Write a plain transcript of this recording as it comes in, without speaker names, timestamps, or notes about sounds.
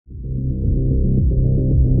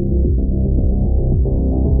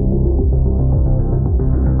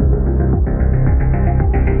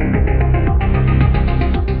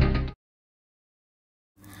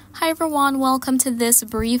everyone, welcome to this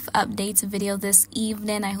brief update video this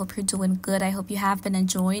evening. I hope you're doing good. I hope you have been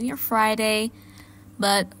enjoying your Friday.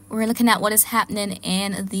 But we're looking at what is happening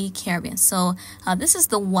in the Caribbean. So this is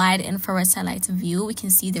the wide infrared satellite view. We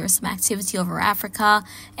can see there's some activity over Africa,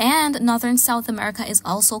 and northern South America is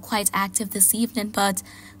also quite active this evening. But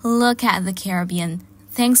look at the Caribbean.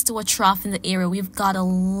 Thanks to a trough in the area, we've got a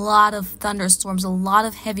lot of thunderstorms, a lot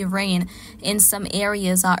of heavy rain in some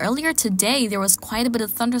areas. Earlier today, there was quite a bit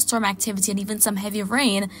of thunderstorm activity and even some heavy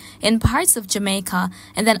rain in parts of Jamaica.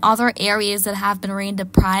 And then other areas that have been rain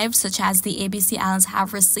deprived, such as the ABC Islands,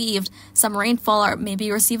 have received some rainfall or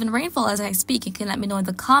maybe receiving rainfall as I speak. You can let me know in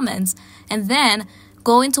the comments. And then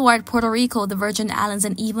going toward Puerto Rico, the Virgin Islands,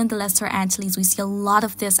 and even the Lesser Antilles, we see a lot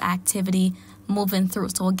of this activity moving through.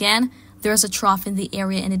 So again, there's a trough in the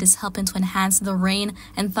area, and it is helping to enhance the rain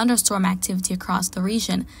and thunderstorm activity across the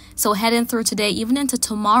region. So heading through today, even into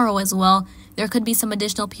tomorrow as well, there could be some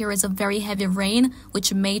additional periods of very heavy rain,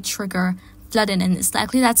 which may trigger flooding. And it's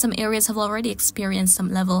likely that some areas have already experienced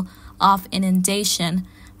some level of inundation.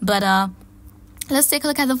 But let's take a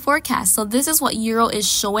look at the forecast. So this is what Euro is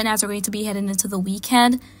showing as we're going to be heading into the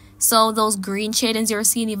weekend. So those green shadings you're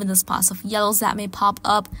seeing, even the spots of yellows that may pop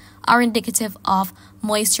up, are indicative of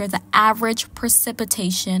moisture, the average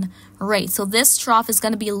precipitation rate. So this trough is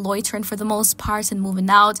going to be loitering for the most part and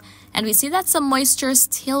moving out. And we see that some moisture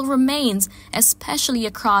still remains, especially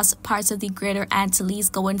across parts of the Greater Antilles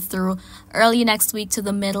going through early next week to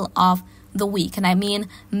the middle of the week. And I mean,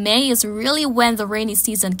 May is really when the rainy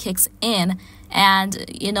season kicks in. And,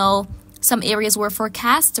 you know, some areas were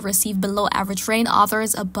forecast to receive below average rain,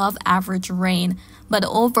 others above average rain. But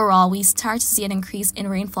overall, we start to see an increase in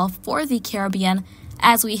rainfall for the Caribbean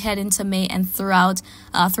as we head into May and throughout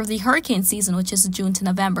through the hurricane season, which is June to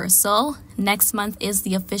November. So next month is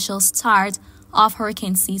the official start of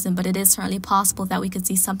hurricane season, but it is certainly possible that we could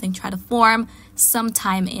see something try to form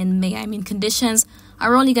sometime in May. I mean, conditions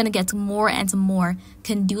are only going to get more and more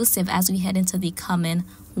conducive as we head into the coming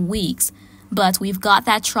weeks. But we've got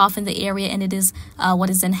that trough in the area, and it is what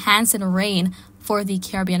is enhancing rain for the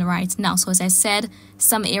Caribbean right now. So as I said,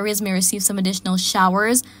 some areas may receive some additional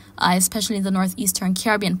showers, especially in the northeastern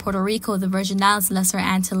Caribbean, Puerto Rico, the Virgin Islands, Lesser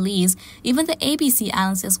Antilles, even the ABC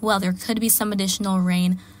Islands as well. There could be some additional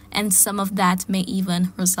rain, and some of that may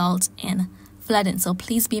even result in flooding. So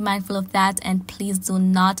please be mindful of that, and please do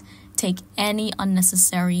not take any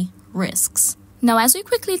unnecessary risks. Now, as we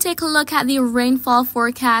quickly take a look at the rainfall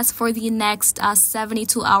forecast for the next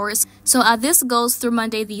 72 hours. So this goes through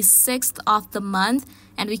Monday, the 6th of the month.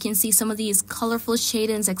 And we can see some of these colorful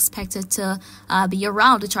shadings expected to be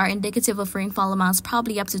around, which are indicative of rainfall amounts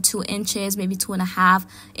probably up to 2 inches, maybe 2.5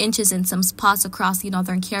 inches in some spots across the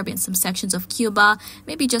northern Caribbean, some sections of Cuba,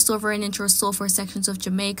 maybe just over an inch or so for sections of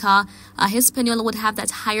Jamaica. Hispaniola would have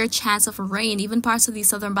that higher chance of rain, even parts of the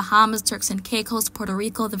southern Bahamas, Turks and Caicos, Puerto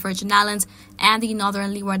Rico, the Virgin Islands, and the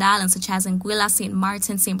northern Leeward Islands, such as Anguilla, St.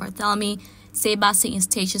 Martin, St. Bartholomew, Seba, St.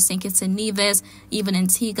 Eustatius, St. Kitts and Nevis, even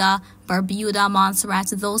Antigua, Barbuda, Montserrat.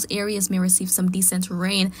 Those areas may receive some decent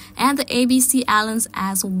rain, and the ABC Islands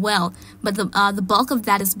as well. But the bulk of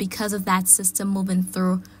that is because of that system moving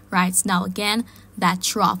through right now. Again, that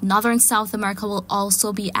trough. Northern South America will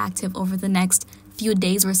also be active over the next few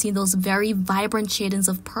days. We're seeing those very vibrant shadings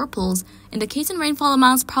of purples, indicating rainfall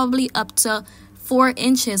amounts probably up to 4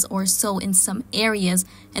 inches or so in some areas.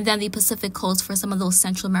 And then the Pacific coast for some of those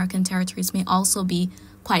Central American territories may also be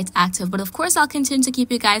quite active. But of course, I'll continue to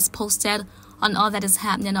keep you guys posted on all that is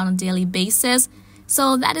happening on a daily basis.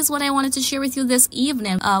 So that is what I wanted to share with you this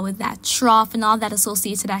evening with that trough and all that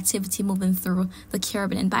associated activity moving through the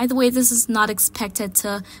Caribbean. And by the way, this is not expected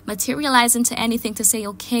to materialize into anything to say,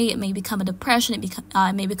 okay, it may become a depression,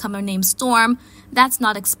 it may become a named storm. That's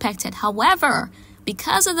not expected. However,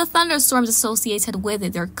 because of the thunderstorms associated with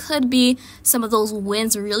it, there could be some of those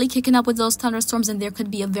winds really kicking up with those thunderstorms, and there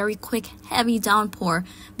could be a very quick, heavy downpour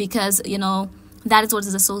because, you know, that is what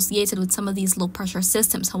is associated with some of these low pressure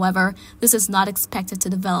systems. However, this is not expected to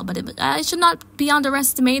develop, but it should not be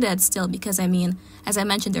underestimated still because, I mean, as I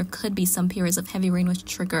mentioned, there could be some periods of heavy rain which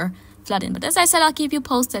trigger flooding. But as I said, I'll keep you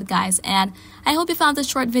posted, guys, and I hope you found this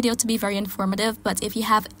short video to be very informative. But if you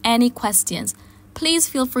have any questions, please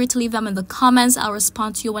feel free to leave them in the comments. I'll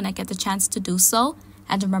respond to you when I get the chance to do so.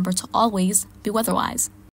 And remember to always be weatherwise.